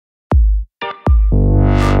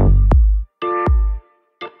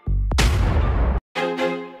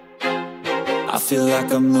feel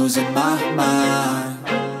like I'm losing my mind.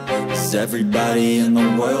 Is everybody in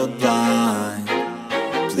the world blind?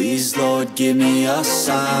 Please, Lord, give me a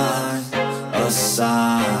sign, a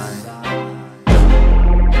sign.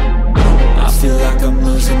 I feel like I'm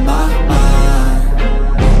losing my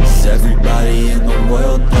mind. Is everybody in the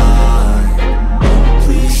world blind?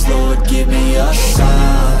 Please, Lord, give me a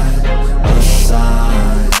sign, a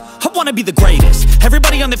sign. I wanna be the greatest.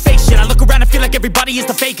 Everybody on the fake shit. I look around and feel like everybody is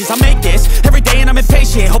the fakest. I make this every day and I'm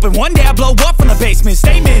impatient, hoping one day I blow up from the basement.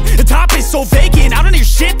 Statement, the top is so vacant. I don't hear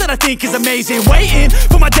shit that I think is amazing. Waiting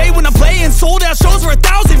for my day when I'm playing sold out shows for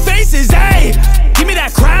 1,000 faces. Hey, give me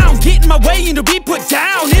that crown, get in my way and to be put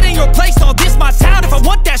down. It ain't your place, no, this my town. If I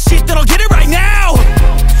want that shit, then I'll get it right now.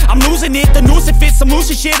 I'm losing it, the noose it fits, some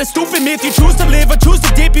losing shit, a stupid myth. You choose to live or choose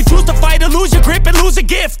to dip, you choose to fight or lose your grip and lose a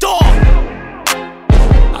gift.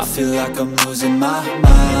 I feel like I'm losing my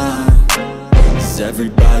mind. Is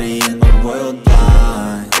everybody in the world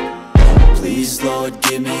blind? Please, Lord,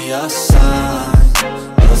 give me a sign,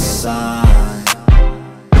 a sign.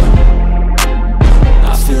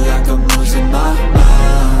 I feel like I'm losing my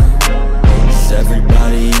mind. Is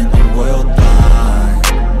everybody in the world blind?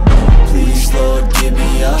 Please, Lord, give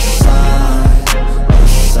me a sign, a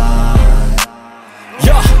sign.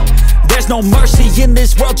 Yeah. There's no mercy in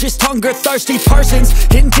this world, just hunger-thirsty persons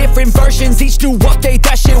in different versions. Each new update,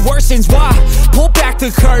 that shit worsens. Why? Pull back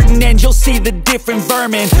the curtain and you'll see the different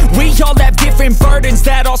vermin. We all have different burdens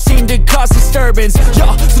that all seem to cause disturbance.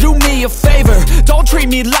 Yo, so do me a favor, don't treat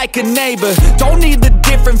me like a neighbor. Don't need the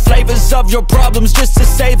different flavors of your problems just to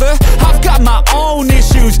savor. I've got my own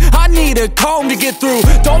issues, I need a comb to get through.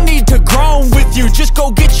 Don't need to groan with you, just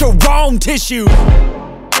go get your own tissue.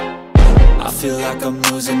 I feel like I'm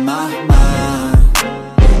losing my mind.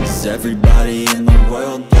 Is everybody in the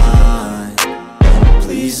world blind?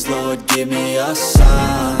 Please, Lord, give me a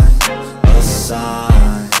sign, a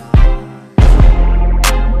sign.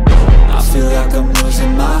 I feel like I'm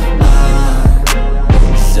losing my mind.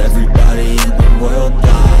 Is everybody in the world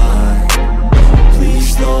blind?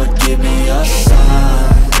 Please, Lord, give me a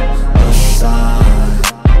sign, a sign.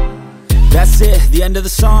 That's it, the end of the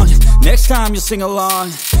song. Next time you'll sing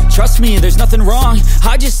along. Trust me, there's nothing wrong.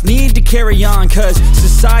 I just need to carry on, cause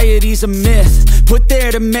society's a myth put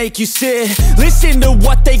there to make you sit. Listen to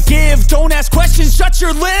what they give. Don't ask questions, shut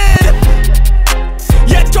your lid.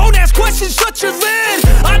 Yeah, don't ask questions, shut your lid.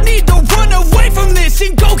 I need to run away from this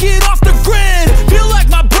and go get off the grid. Feel like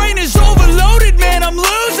my brain is overloaded.